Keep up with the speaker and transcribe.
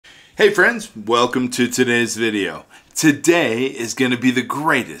Hey friends, welcome to today's video. Today is going to be the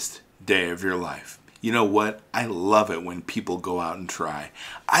greatest day of your life. You know what? I love it when people go out and try.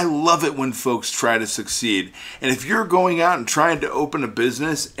 I love it when folks try to succeed. And if you're going out and trying to open a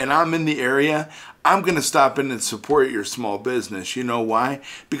business and I'm in the area, I'm going to stop in and support your small business. You know why?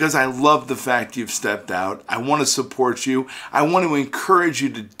 Because I love the fact you've stepped out. I want to support you. I want to encourage you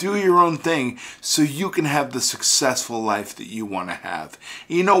to do your own thing so you can have the successful life that you want to have.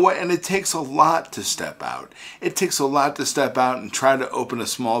 You know what? And it takes a lot to step out. It takes a lot to step out and try to open a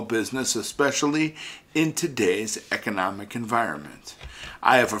small business, especially in today's economic environment.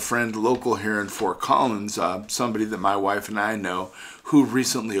 I have a friend local here in Fort Collins, somebody that my wife and I know, who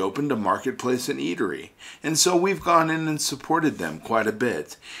recently opened a marketplace and eatery. And so we've gone in and supported them quite a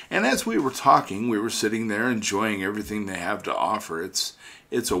bit. And as we were talking, we were sitting there enjoying everything they have to offer.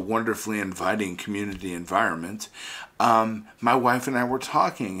 It's a wonderfully inviting community environment. My wife and I were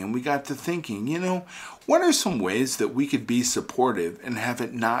talking and we got to thinking, you know, what are some ways that we could be supportive and have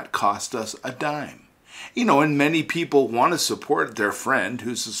it not cost us a dime? You know, and many people want to support their friend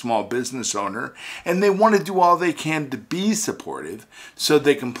who's a small business owner, and they want to do all they can to be supportive so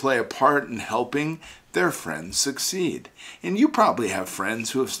they can play a part in helping their friends succeed. And you probably have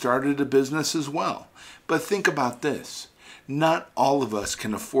friends who have started a business as well. But think about this. Not all of us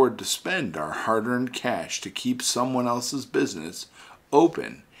can afford to spend our hard-earned cash to keep someone else's business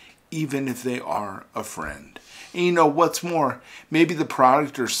open, even if they are a friend. And you know what's more, maybe the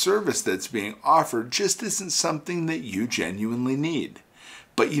product or service that's being offered just isn't something that you genuinely need.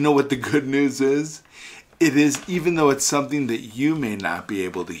 But you know what the good news is? It is, even though it's something that you may not be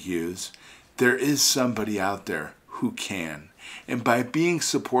able to use, there is somebody out there who can. And by being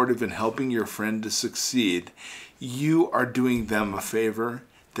supportive and helping your friend to succeed, you are doing them a favor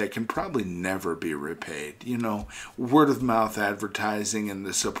that can probably never be repaid. You know, word of mouth advertising and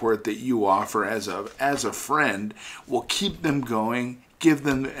the support that you offer as a friend will keep them going, give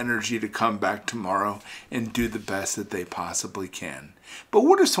them the energy to come back tomorrow and do the best that they possibly can. But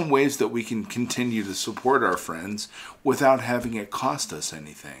what are some ways that we can continue to support our friends without having it cost us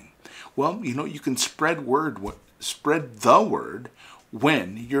anything? Well, you know, you can spread the word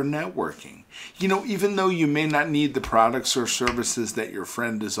when you're networking. You know, even though you may not need the products or services that your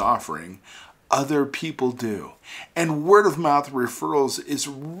friend is offering, other people do. And word of mouth referrals is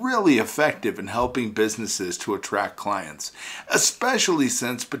really effective in helping businesses to attract clients, especially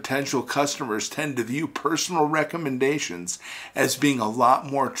since potential customers tend to view personal recommendations as being a lot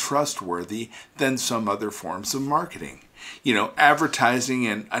more trustworthy than some other forms of marketing. You know, advertising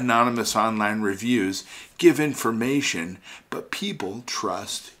and anonymous online reviews give information, but people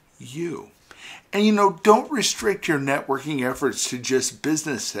trust you. And you know, don't restrict your networking efforts to just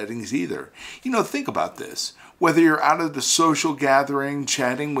business settings either. You know, think about this. Whether you're out at a social gathering,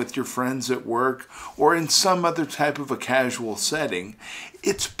 chatting with your friends at work, or in some other type of a casual setting,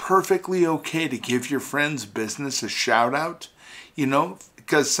 it's perfectly okay to give your friend's business a shout out, you know,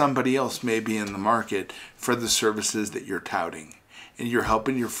 because somebody else may be in the market for the services that you're touting. And you're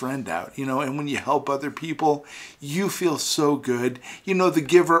helping your friend out, you know, and when you help other people, you feel so good. You know, the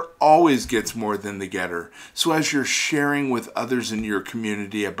giver always gets more than the getter. So as you're sharing with others in your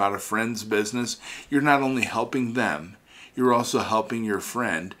community about a friend's business, you're not only helping them, you're also helping your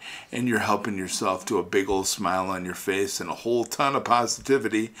friend, and you're helping yourself to a big old smile on your face and a whole ton of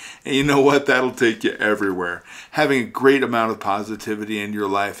positivity. And you know what? That'll take you everywhere. Having a great amount of positivity in your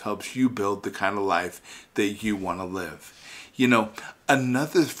life helps you build the kind of life that you want to live. You know,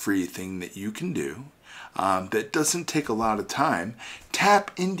 another free thing that you can do that doesn't take a lot of time,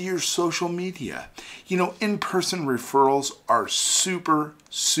 tap into your social media. You know, in-person referrals are super,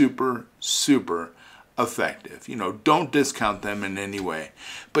 super, super effective. You know, don't discount them in any way.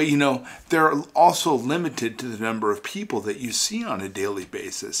 But you know, they're also limited to the number of people that you see on a daily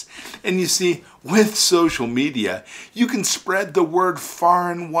basis. And you see, with social media, you can spread the word far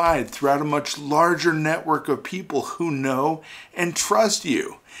and wide throughout a much larger network of people who know and trust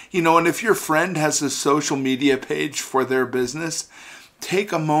you. You know, and if your friend has a social media page for their business,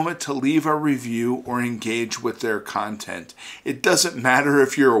 take a moment to leave a review or engage with their content. It doesn't matter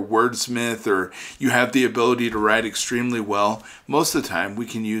if you're a wordsmith or you have the ability to write extremely well. Most of the time, we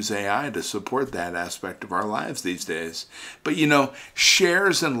can use AI to support that aspect of our lives these days. But you know,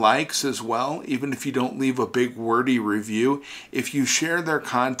 shares and likes as well, even if you don't leave a big wordy review, if you share their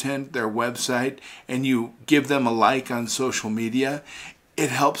content, their website, and you give them a like on social media, it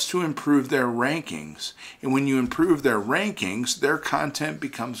helps to improve their rankings. And when you improve their rankings, their content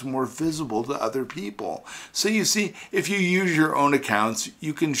becomes more visible to other people. So you see, if you use your own accounts,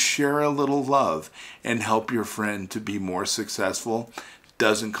 you can share a little love and help your friend to be more successful.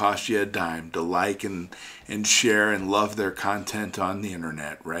 doesn't cost you a dime to like and share and love their content on the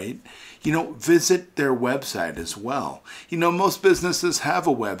internet, right? Visit their website as well. Most businesses have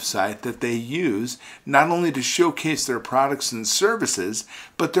a website that they use not only to showcase their products and services,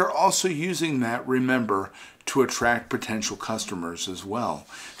 but they're also using that, remember, to attract potential customers as well.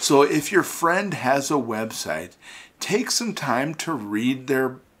 So if your friend has a website, take some time to read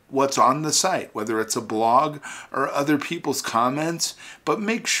what's on the site, whether it's a blog or other people's comments, but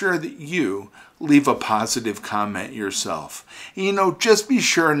make sure that you leave a positive comment yourself. Just be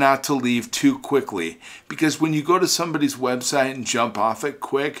sure not to leave too quickly, because when you go to somebody's website and jump off it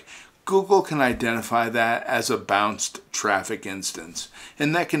quick, Google can identify that as a bounced traffic instance,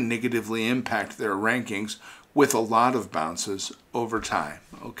 and that can negatively impact their rankings with a lot of bounces over time,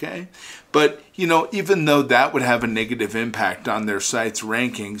 okay? But, even though that would have a negative impact on their site's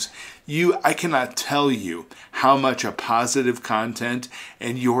rankings, I cannot tell you how much a positive content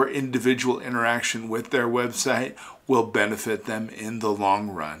and your individual interaction with their website will benefit them in the long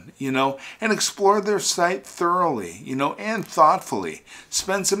run, and explore their site thoroughly, and thoughtfully.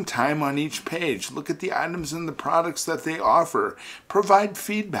 Spend some time on each page. Look at the items and the products that they offer. Provide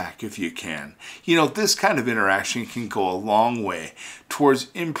feedback if you can. This kind of interaction can go a long way towards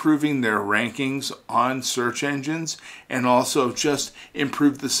improving their rankings on search engines, and also just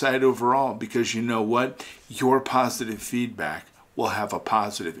improve the site overall, because your positive feedback will have a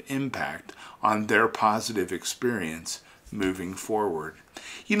positive impact on their positive experience moving forward.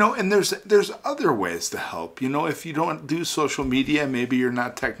 And there's other ways to help. If you don't do social media, maybe you're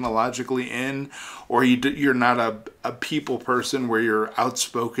not technologically in, or you're not a people person where you're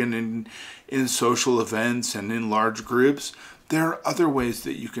outspoken in social events and in large groups, there are other ways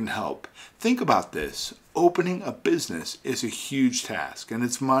that you can help. Think about this. Opening a business is a huge task, and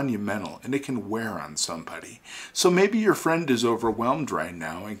it's monumental, and it can wear on somebody. So maybe your friend is overwhelmed right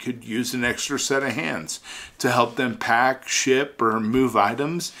now and could use an extra set of hands to help them pack, ship, or move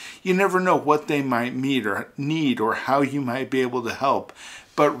items. You never know what they might need or how you might be able to help.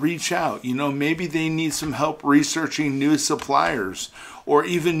 But reach out. Maybe they need some help researching new suppliers, or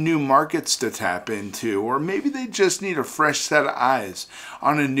even new markets to tap into, or maybe they just need a fresh set of eyes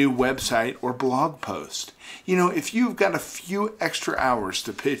on a new website or blog post. If you've got a few extra hours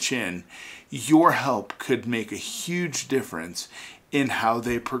to pitch in, your help could make a huge difference in how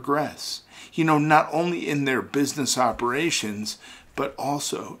they progress. Not only in their business operations, but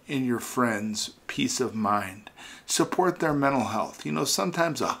also in your friend's peace of mind. Support their mental health.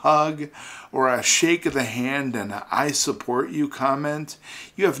 Sometimes a hug or a shake of the hand and a "I support you" comment,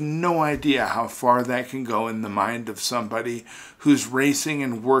 you have no idea how far that can go in the mind of somebody who's racing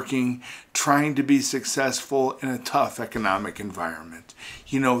and working, trying to be successful in a tough economic environment.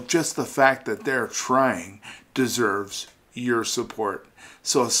 Just the fact that they're trying deserves your support.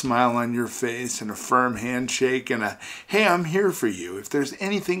 So a smile on your face and a firm handshake and a "Hey, I'm here for you. If there's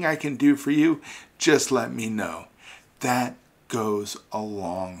anything I can do for you, just let me know." That goes a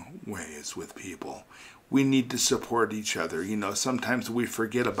long ways with people. We need to support each other. Sometimes we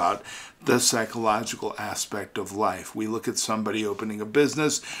forget about the psychological aspect of life. We look at somebody opening a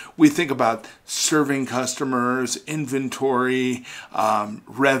business, we think about serving customers, inventory,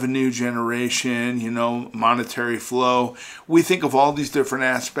 revenue generation, monetary flow. We think of all these different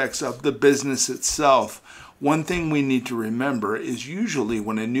aspects of the business itself. One thing we need to remember is usually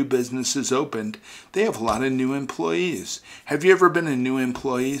when a new business is opened, they have a lot of new employees. Have you ever been a new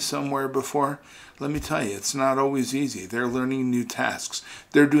employee somewhere before? Let me tell you, it's not always easy. They're learning new tasks.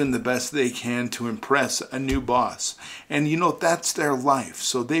 They're doing the best they can to impress a new boss. And that's their life.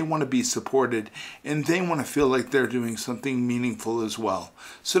 So they want to be supported, and they want to feel like they're doing something meaningful as well.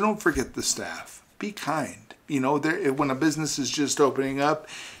 So don't forget the staff. Be kind. When a business is just opening up,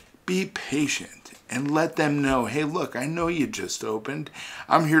 be patient and let them know, "Hey, look, I know you just opened.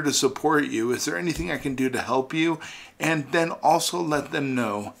 I'm here to support you. Is there anything I can do to help you?" And then also let them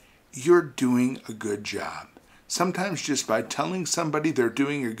know you're doing a good job. Sometimes just by telling somebody they're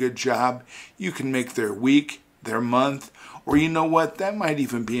doing a good job, you can make their week, their month, or that might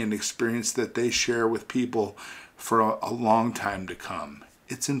even be an experience that they share with people for a long time to come.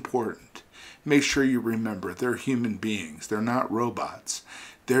 It's important. Make sure you remember they're human beings. They're not robots.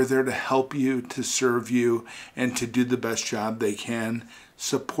 They're there to help you, to serve you, and to do the best job they can.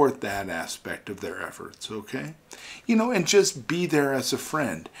 Support that aspect of their efforts, okay? And just be there as a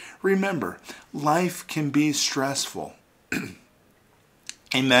friend. Remember, life can be stressful.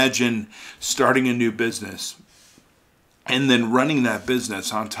 Imagine starting a new business and then running that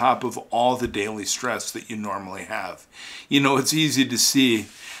business on top of all the daily stress that you normally have. It's easy to see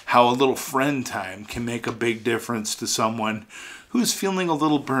how a little friend time can make a big difference to someone who's feeling a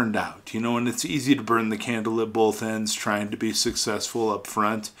little burned out, and it's easy to burn the candle at both ends trying to be successful up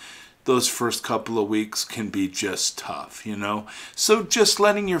front. Those first couple of weeks can be just tough, So just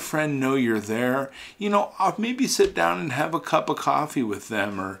letting your friend know you're there, maybe sit down and have a cup of coffee with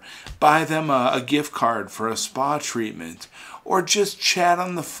them, or buy them a gift card for a spa treatment, or just chat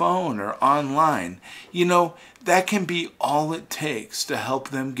on the phone or online. That can be all it takes to help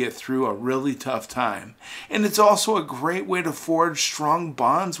them get through a really tough time. And it's also a great way to forge strong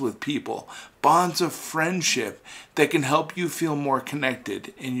bonds with people, bonds of friendship that can help you feel more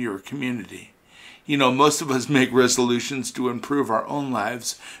connected in your community. Most of us make resolutions to improve our own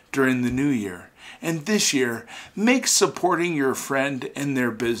lives during the new year. And this year, make supporting your friend and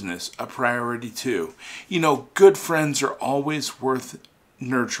their business a priority too. Good friends are always worth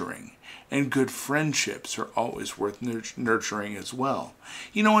nurturing. And good friendships are always worth nurturing as well.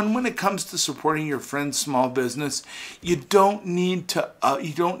 And when it comes to supporting your friend's small business, you don't need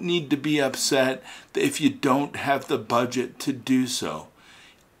to be upset if you don't have the budget to do so.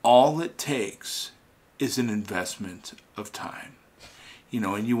 All it takes is an investment of time.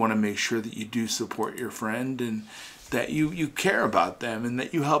 And you want to make sure that you do support your friend, and that you care about them, and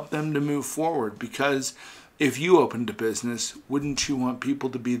that you help them to move forward, because if you opened a business, wouldn't you want people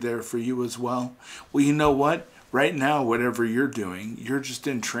to be there for you as well? Well, you know what? Right now, whatever you're doing, you're just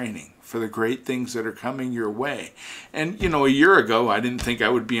in training for the great things that are coming your way. And, a year ago, I didn't think I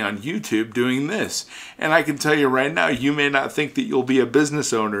would be on YouTube doing this. And I can tell you right now, you may not think that you'll be a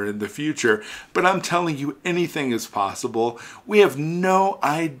business owner in the future, but I'm telling you, anything is possible. We have no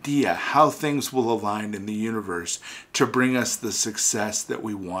idea how things will align in the universe to bring us the success that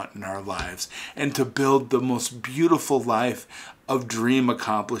we want in our lives, and to build the most beautiful life of dream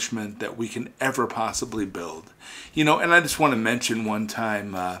accomplishment that we can ever possibly build. And I just want to mention one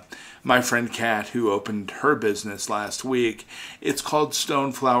time, my friend Kat, who opened her business last week, it's called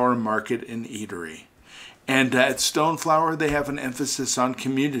Stoneflower Market and Eatery. And at Stoneflower, they have an emphasis on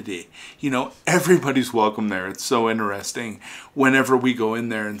community. Everybody's welcome there. It's so interesting. Whenever we go in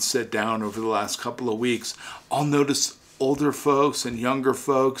there and sit down over the last couple of weeks, I'll notice older folks and younger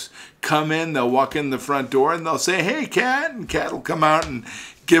folks come in. They'll walk in the front door and they'll say, "Hey, Kat," and Kat will come out and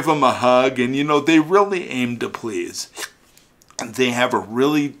give them a hug. And, they really aim to please. They have a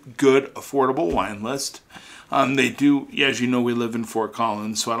really good, affordable wine list. They do, as you know, we live in Fort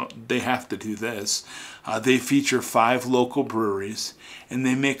Collins, so they have to do this. They feature 5 local breweries, and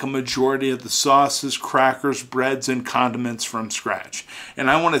they make a majority of the sauces, crackers, breads, and condiments from scratch. And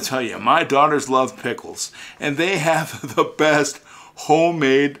I want to tell you, my daughters love pickles, and they have the best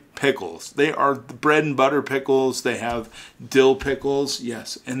homemade pickles. They are the bread and butter pickles. They have dill pickles,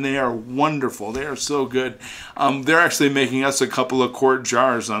 yes, and they are wonderful. They are so good. They're actually making us a couple of quart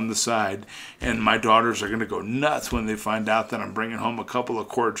jars on the side, and my daughters are going to go nuts when they find out that I'm bringing home a couple of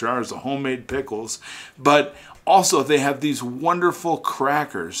quart jars of homemade pickles. But also, they have these wonderful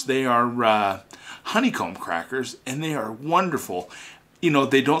crackers. They are honeycomb crackers, and they are wonderful.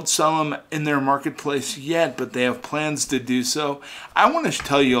 They don't sell them in their marketplace yet, but they have plans to do so. I want to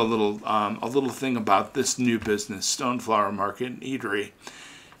tell you a little thing about this new business, Stoneflower Market and Eatery.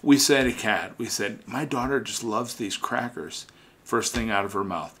 We said to Kat, my daughter just loves these crackers. First thing out of her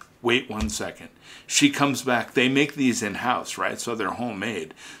mouth, wait 1 second. She comes back. They make these in-house, right? So they're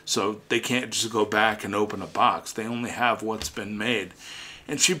homemade. So they can't just go back and open a box. They only have what's been made.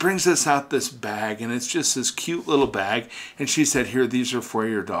 And she brings us out this bag, and it's just this cute little bag. And she said, "Here, these are for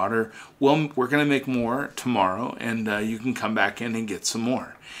your daughter. Well, we're going to make more tomorrow, and you can come back in and get some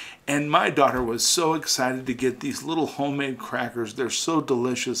more." And my daughter was so excited to get these little homemade crackers. They're so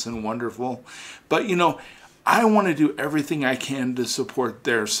delicious and wonderful. But, I want to do everything I can to support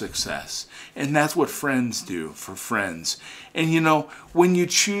their success. And that's what friends do for friends. And when you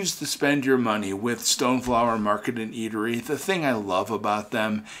choose to spend your money with Stoneflower Market and Eatery, the thing I love about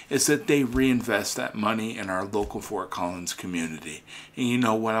them is that they reinvest that money in our local Fort Collins community. And you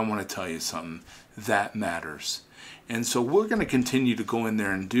know what? I want to tell you something. That matters. And so we're going to continue to go in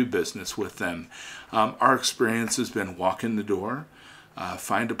there and do business with them. Our experience has been walk in the door,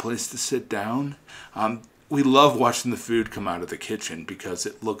 find a place to sit down. We love watching the food come out of the kitchen because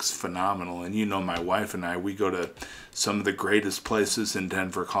it looks phenomenal. And my wife and I, we go to some of the greatest places in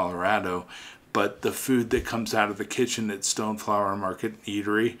Denver, Colorado. But the food that comes out of the kitchen at Stoneflower Market and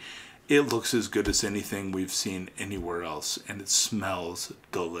Eatery, it looks as good as anything we've seen anywhere else. And it smells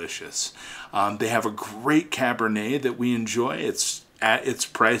delicious. They have a great Cabernet that we enjoy. It's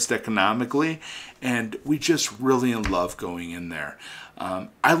priced economically. and we just really love going in there.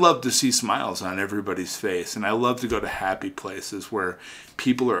 I love to see smiles on everybody's face, and I love to go to happy places where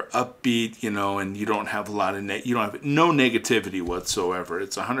people are upbeat, and you don't have a lot of you don't have no negativity whatsoever.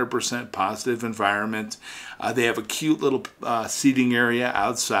 It's a 100% positive environment. They have a cute little seating area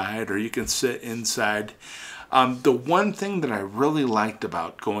outside, or you can sit inside. The one thing that I really liked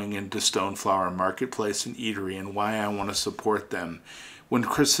about going into Stoneflower Marketplace and Eatery, and why I want to support them, when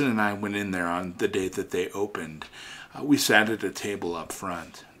Kristen and I went in there on the day that they opened, we sat at a table up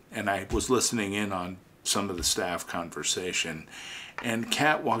front, and I was listening in on some of the staff conversation, and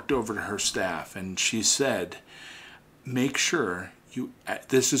Kat walked over to her staff and she said, make sure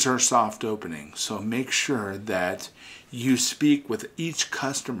this is our soft opening, so make sure that you speak with each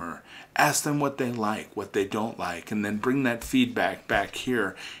customer, ask them what they like, what they don't like, and then bring that feedback back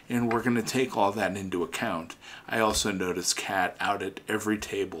here, and we're going to take all that into account. I also noticed Kat out at every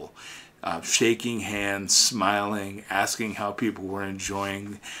table, shaking hands, smiling, asking how people were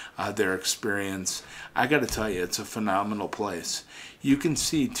enjoying their experience. I got to tell you, it's a phenomenal place. You can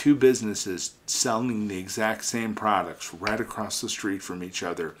see two businesses selling the exact same products right across the street from each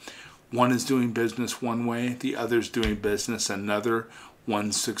other. One is doing business one way, the other's doing business another.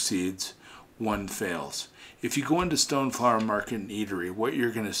 One succeeds, one fails. If you go into Stoneflower Market and Eatery, what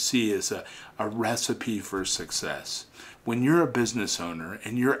you're going to see is a recipe for success. When you're a business owner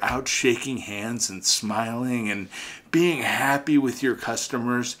and you're out shaking hands and smiling and being happy with your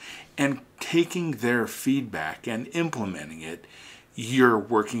customers and taking their feedback and implementing it, you're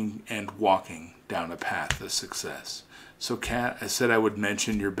working and walking down a path of success. So Kat, I said I would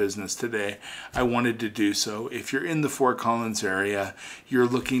mention your business today. I wanted to do so. If you're in the Fort Collins area, you're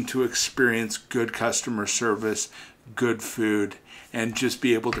looking to experience good customer service, good food, and just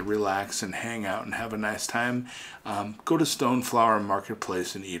be able to relax and hang out and have a nice time, go to Stoneflower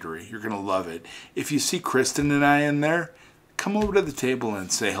Marketplace and Eatery. You're going to love it. If you see Kristen and I in there, come over to the table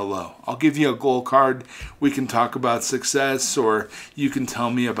and say hello. I'll give you a gold card. We can talk about success, or you can tell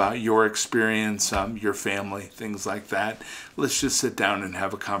me about your experience, your family, things like that. Let's just sit down and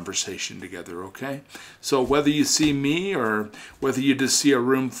have a conversation together, okay? So whether you see me or whether you just see a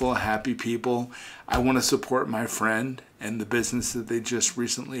room full of happy people, I want to support my friend and the business that they just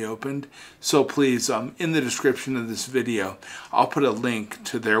recently opened. So please, in the description of this video, I'll put a link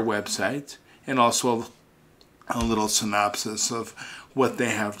to their website and also a little synopsis of what they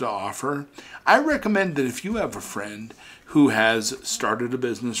have to offer. I recommend that if you have a friend who has started a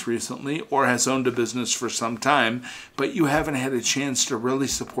business recently or has owned a business for some time, but you haven't had a chance to really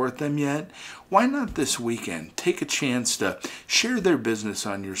support them yet, why not this weekend take a chance to share their business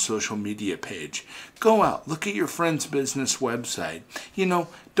on your social media page? Go out, look at your friend's business website.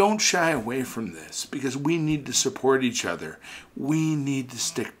 Don't shy away from this, because we need to support each other. We need to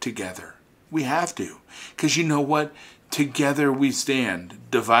stick together. We have to, because you know what? Together we stand.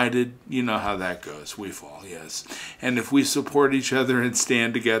 Divided, you know how that goes. We fall, yes. And if we support each other and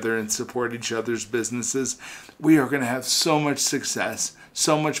stand together and support each other's businesses, we are going to have so much success,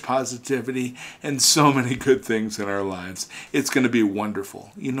 so much positivity, and so many good things in our lives. It's going to be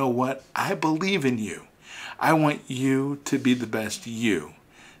wonderful. You know what? I believe in you. I want you to be the best you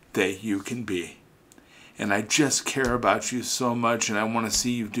that you can be. And I just care about you so much, and I want to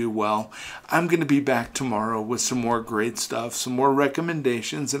see you do well. I'm going to be back tomorrow with some more great stuff, some more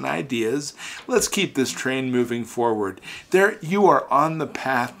recommendations and ideas. Let's keep this train moving forward. You are on the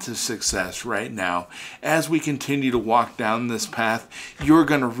path to success right now. As we continue to walk down this path, you're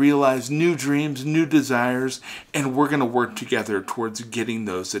going to realize new dreams, new desires, and we're going to work together towards getting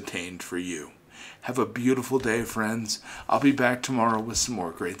those attained for you. Have a beautiful day, friends. I'll be back tomorrow with some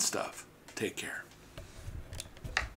more great stuff. Take care.